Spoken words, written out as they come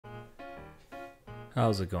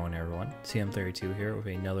How's it going, everyone? TM32 here with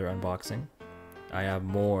another unboxing. I have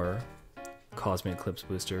more Cosmic Eclipse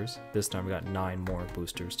Boosters. This time we got 9 more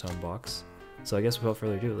boosters to unbox. So I guess without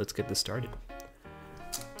further ado, let's get this started.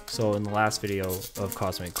 So in the last video of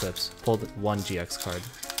Cosmic Eclipse, pulled one GX card.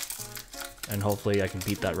 And hopefully I can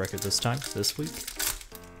beat that record this time, this week.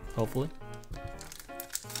 Hopefully.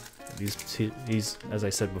 These, as I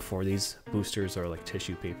said before, these boosters are like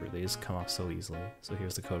tissue paper. They just come off so easily. So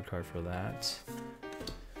here's the code card for that.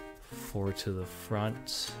 4 to the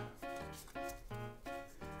front.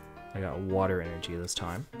 I got water energy this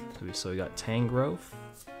time. So we got Tangrowth.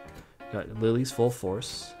 Got Lily's Full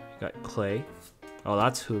Force. Got Clay. Oh,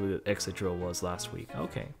 that's who the Exit Drill was last week.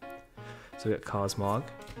 Okay. So we got Cosmog.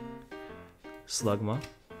 Slugma.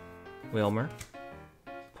 Wailmer.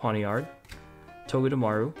 Pawniard.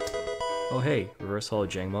 Togedemaru. Oh hey, Reverse Holo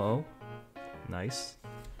Jangmo-O. Nice.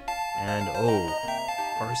 And oh,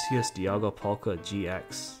 Arceus Dialga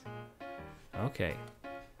Palkia-GX. Okay.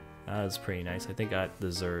 That is pretty nice. I think that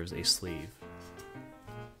deserves a sleeve.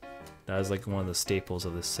 That is like one of the staples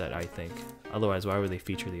of this set, I think. Otherwise, why would they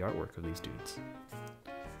feature the artwork of these dudes?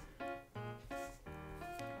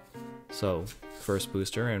 So, first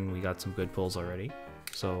booster, and we got some good pulls already.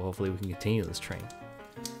 So hopefully we can continue this train.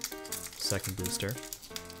 Second booster.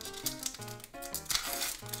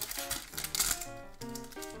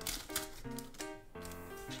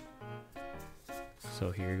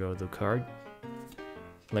 So here you go, the card.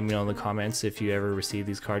 Let me know in the comments if you ever receive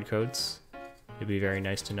these card codes. It'd be very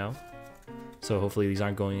nice to know. So hopefully these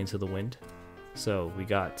aren't going into the wind. So we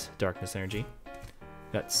got Darkness Energy.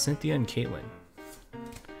 Got Cynthia and Caitlyn.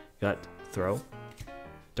 Got Throw.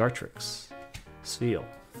 Dartrix. Spheal.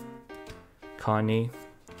 Connie.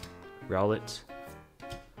 Rowlet.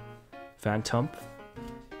 Phantump.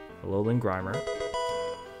 Alolan Grimer.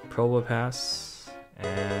 Probopass.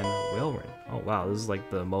 And Wailmer. Oh wow, this is like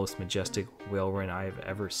the most majestic Wailmer I've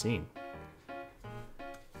ever seen.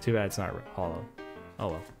 Too bad it's not hollow. Oh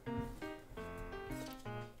well.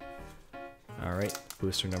 Alright,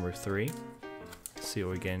 booster number 3. Let's see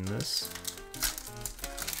what we get in this.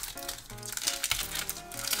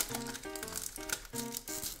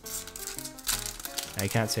 I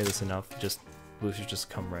can't say this enough, just boosters just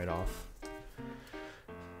come right off.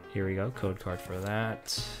 Here we go, code card for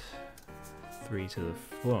that. 3 to the,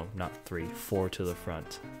 well, not 3, 4 to the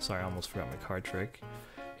front. Sorry, I almost forgot my card trick.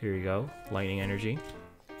 Here we go, Lightning Energy.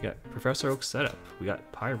 We got Professor Oak's Setup. We got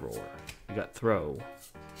Pyroar. We got Throw. We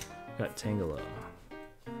got Tangela.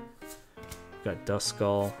 We got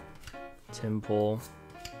Duskull. Timpole.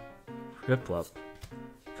 Piplup.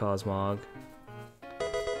 Cosmog.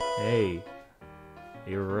 Hey,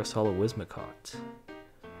 a Reverse Holo Whimsicott.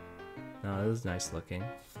 Now this is nice looking.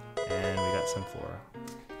 And we got Sunflora.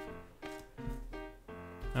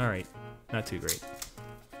 Alright, not too great.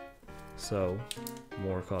 So,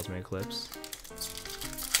 more Cosmic Eclipse.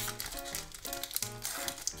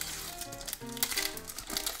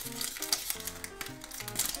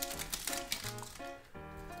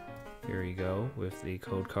 Here you go with the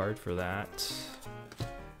code card for that.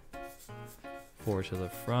 4 to the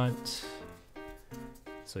front.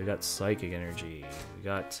 So we got Psychic Energy. We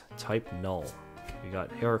got Type Null. We got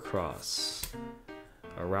Heracross.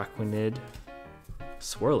 Araquanid.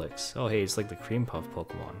 Swirlix. Oh hey, it's like the Cream Puff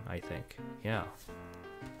Pokemon, I think. Yeah.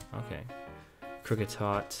 Okay.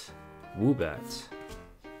 Kricketot. Woobat.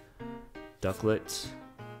 Ducklet.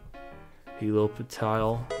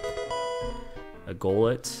 Helopatile. A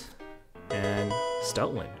Golett. And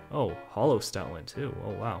Stoutland. Oh, Hollow Stoutland too.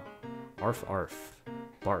 Oh wow. Arf Arf.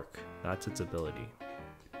 Bark. That's its ability.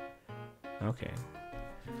 Okay.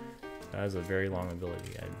 That is a very long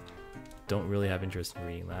ability. I don't really have interest in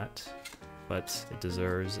reading that. But it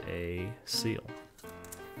deserves a seal.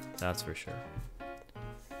 That's for sure.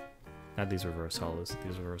 Not these reverse holos.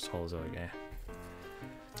 These reverse holos are like eh.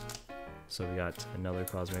 So we got another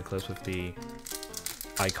Cosmic Eclipse with the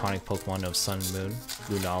iconic Pokemon of Sun and Moon,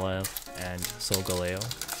 Lunala and Solgaleo.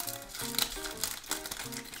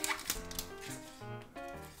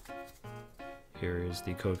 Here is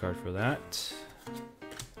the code card for that.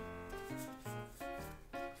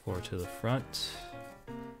 4 to the front.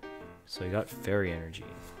 So you got Fairy Energy,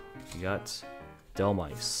 you got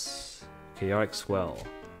Delmice, Chaotic Swell,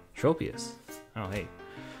 Tropius, oh hey,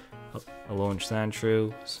 Alolan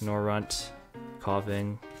Sandshrew, Snorunt,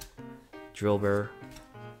 Koffing, Drillbur,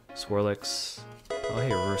 Swirlix, oh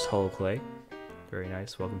hey, Reverse Holo Clay, very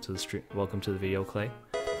nice, welcome to the stream, welcome to the video Clay,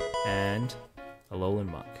 and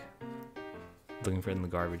Alolan Muck, looking for it in the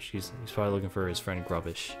garbage, he's probably looking for his friend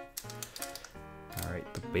Grubbish.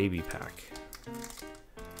 Alright, the baby pack.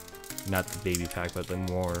 not the baby pack, but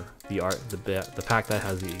the pack that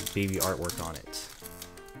has the baby artwork on it.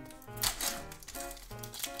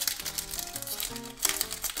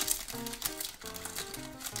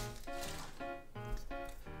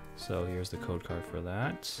 So here's the code card for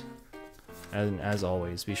that. And as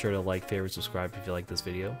always, be sure to like, favorite, subscribe if you like this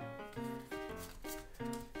video.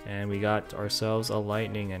 And we got ourselves a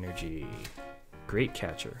Lightning Energy. Great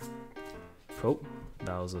Catcher. Oh,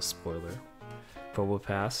 that was a spoiler.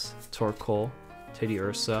 Probopass, Torkoal,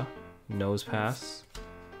 Teddiursa, Nosepass,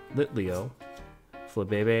 Litleo,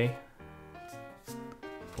 Flabebe.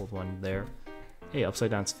 Pulled one there. Hey,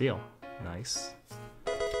 Upside Down Steel. Nice.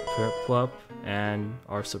 Piplup, and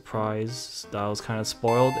our surprise that was kind of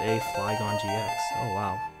spoiled, a Flygon-GX. Oh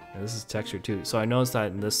wow, and this is textured too. So I noticed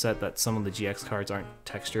that in this set that some of the GX cards aren't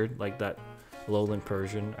textured, like that Lowland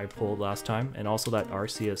Persian I pulled last time, and also that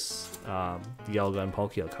Arceus Dialga and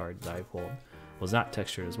Palkia card that I pulled was not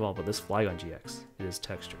textured as well, but this Flygon-GX, it is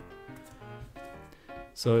textured.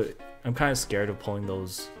 So I'm kind of scared of pulling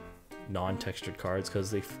those non-textured cards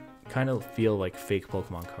because they kind of feel like fake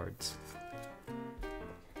Pokemon cards.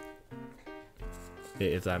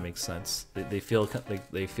 If that makes sense, they feel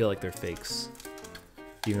like they're fakes,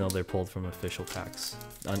 even though they're pulled from official packs,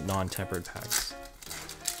 non-tempered packs.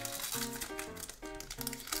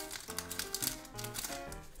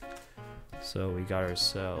 So we got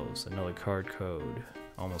ourselves another card code.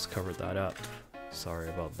 Almost covered that up. Sorry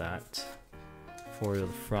about that. For the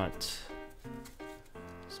front.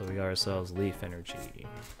 So we got ourselves Leaf Energy. We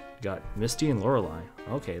got Misty and Lorelei.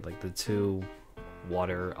 Okay, like the two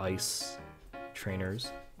water ice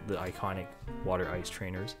trainers, the iconic water ice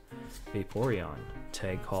trainers. Vaporeon,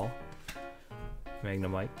 Tag Call,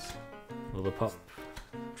 Magnemite, Lillipup,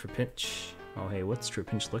 Trapinch. Oh hey, what's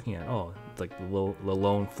Trapinch looking at? Oh, it's like the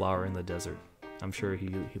lone flower in the desert. I'm sure he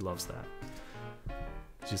loves that.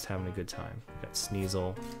 He's just having a good time. Got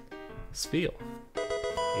Sneasel, Spheal,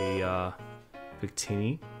 a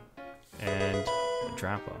Victini, and a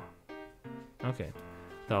Drampa. Okay,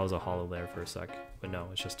 that was a holo there for a sec, but no,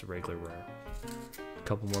 it's just a regular rare. A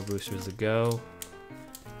couple more boosters to go.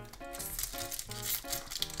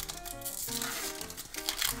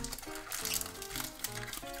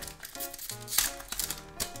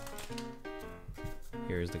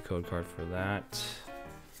 Here's the code card for that.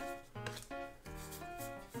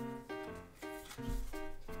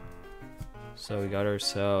 So we got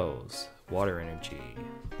ourselves Water Energy,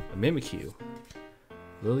 a Mimikyu,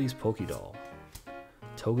 Lily's Pokédoll,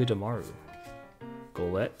 Togedemaru,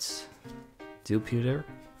 Golett, Dewpider,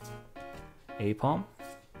 Apom,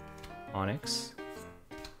 Onix,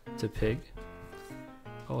 Tepig.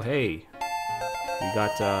 Oh hey, we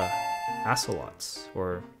got Axolots,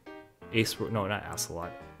 or no, not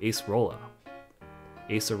Axolot, Acerola,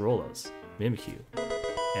 Acerolas, Mimikyu,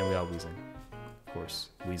 and we got Weezing. Of course,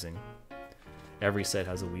 Weezing. Every set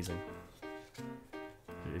has a Weezing.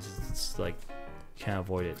 It's like, can't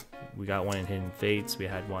avoid it. We got one in Hidden Fates, we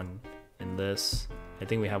had one in this. I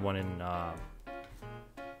think we have one in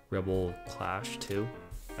Rebel Clash too,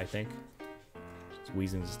 I think.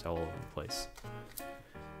 Weezing's just all over the place.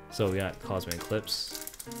 So we got Cosmic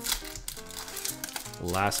Eclipse.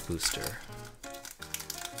 Last booster.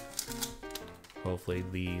 Hopefully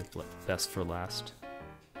the best for last.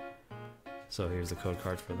 So here's the code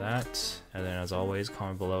card for that. And then as always,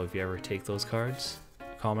 comment below if you ever take those cards.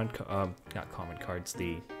 Not comment cards,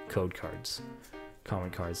 the code cards.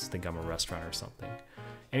 Comment cards, think I'm a restaurant or something.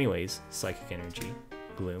 Anyways, Psychic Energy,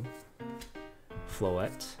 Gloom,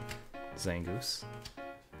 Floette, Zangoose,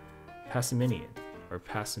 Passaminian, or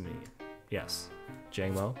Passaminian, yes,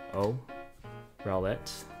 Jangmo, O,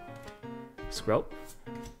 Rowlet, Skrelp,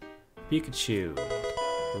 Pikachu,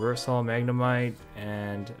 Reverse Holo Magnemite,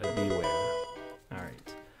 and a Beware.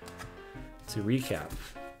 Alright, to recap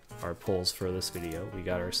our pulls for this video, we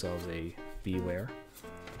got ourselves a Beware,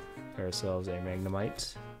 got ourselves a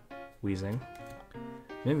Magnemite, Weezing,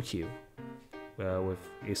 Mimikyu with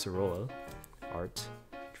Acerola, Art,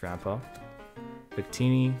 Drampa,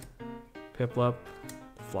 Victini, Piplup,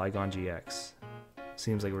 Flygon-GX.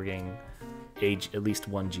 Seems like we're getting at least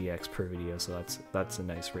one GX per video, so that's a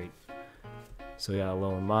nice rate. So we got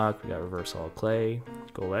Alolan Mach, we got Reverse Holo Clay,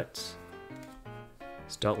 Golett,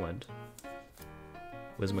 Stoutland,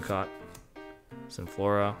 Whimsicott,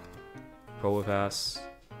 Synflora, Probopass,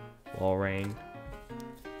 Walrein,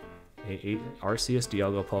 Arceus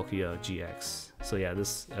Dialga Palkia-GX. So yeah,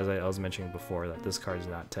 this, as I was mentioning before, that this card is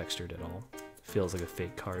not textured at all. It feels like a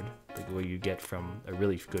fake card, like what you get from a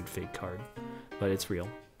really good fake card, but it's real.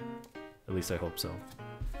 At least I hope so,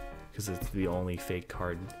 because it's the only fake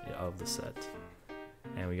card of the set.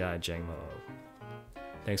 And we got a Jangmo.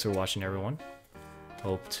 Thanks for watching, everyone.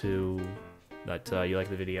 Hope that you like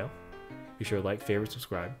the video. Be sure to like, favorite,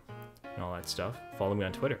 subscribe, and all that stuff. Follow me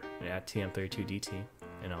on Twitter at TM32DT,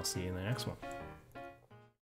 and I'll see you in the next one.